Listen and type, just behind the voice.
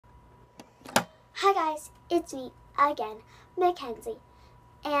Hi guys, it's me again, Mackenzie,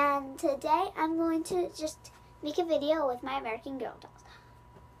 and today I'm going to just make a video with my American Girl dolls.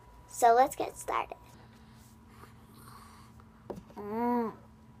 So let's get started.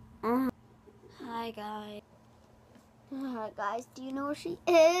 Hi guys. Guys, do you know where she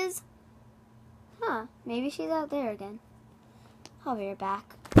is? Huh, maybe she's out there again. I'll be right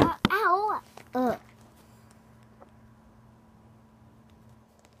back. Ow! Ugh.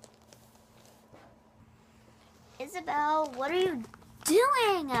 Isabel, what are you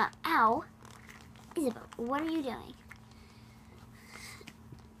doing? Ow. Isabel, what are you doing?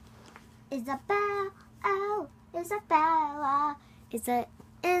 Isabel, oh, Isabella. Izzy.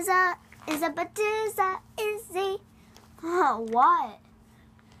 Oh, what?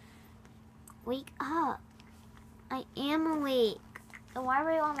 Wake up. I am awake. And why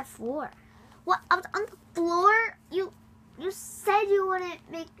were you on the floor? What? I was on the floor? You said you wouldn't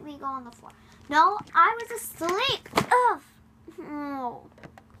make me go on the floor. No, I was asleep. Ugh.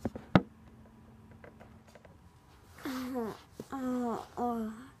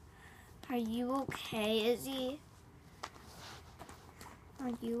 Oh. Are you okay, Izzy?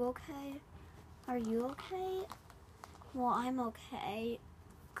 Are you okay? Are you okay? Well, I'm okay.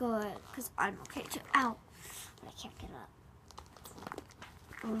 Good, because I'm okay too. Ow. I can't get up.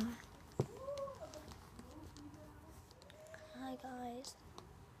 Hi, guys.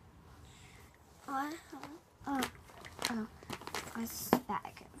 What? Oh. I spat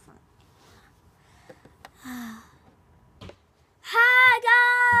in front. Hi,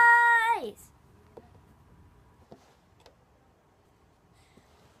 guys!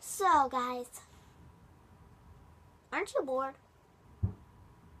 So, guys, aren't you bored?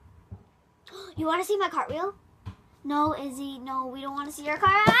 You want to see my cartwheel? No, Izzy, no, we don't want to see your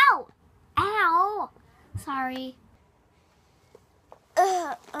car. Ow! Ow! Sorry.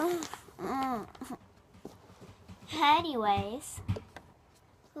 Anyways,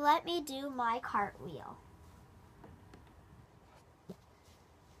 let me do my cartwheel.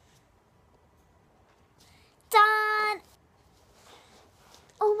 Done!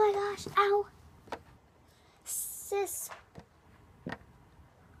 Oh my gosh, ow. Sis,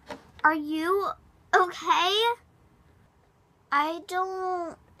 are you okay? I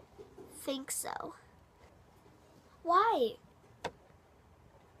don't think so. Why?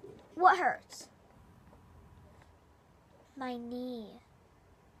 What hurts? My knee.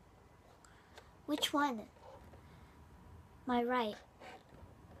 Which one? My right.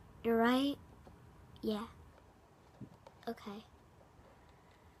 Your right? Yeah. Okay.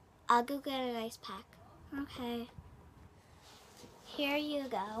 I'll go get an ice pack. Okay. Here you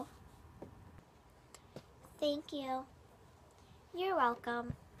go. Thank you. You're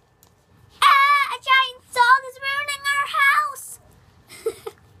welcome. Ah! A giant dog is ruining our house!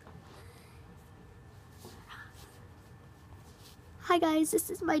 Hi guys, this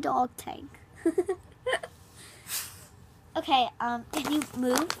is my dog Tank. Okay, can you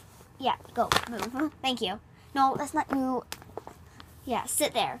move? Yeah, go, move. Thank you. No, that's not you. Yeah,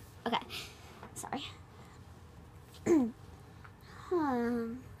 sit there. Okay. Sorry.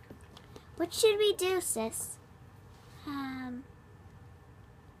 What should we do, sis? I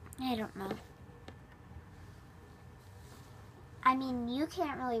don't know. I mean, you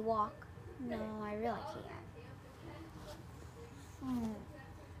can't really walk. No, I really can't.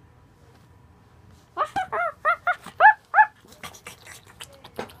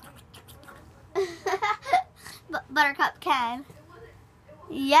 Buttercup can.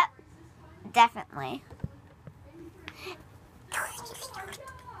 Yep, definitely.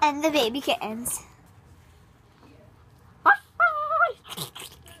 And the baby kittens.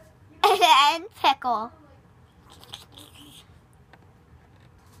 And Pickle.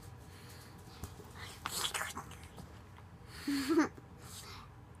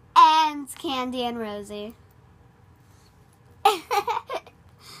 And Candy and Rosie.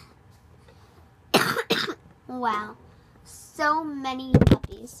 Wow, so many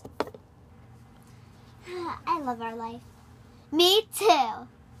puppies. I love our life. Me too.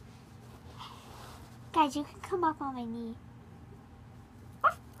 Guys, you can come up on my knee.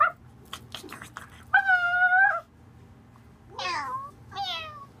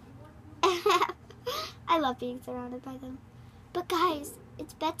 I love being surrounded by them. But guys,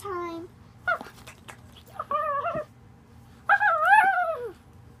 it's bedtime.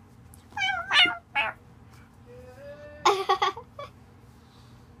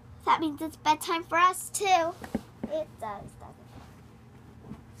 That means it's bedtime for us too. It does, doesn't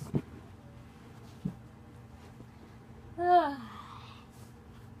it?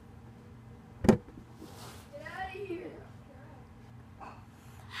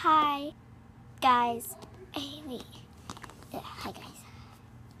 Hi. guys. Hey, wait. Hi, guys.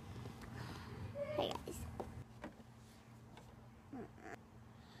 Hi, guys.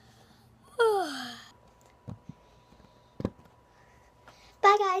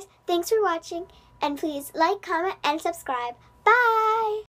 Bye, guys. Thanks for watching. And please like, comment, and subscribe. Bye.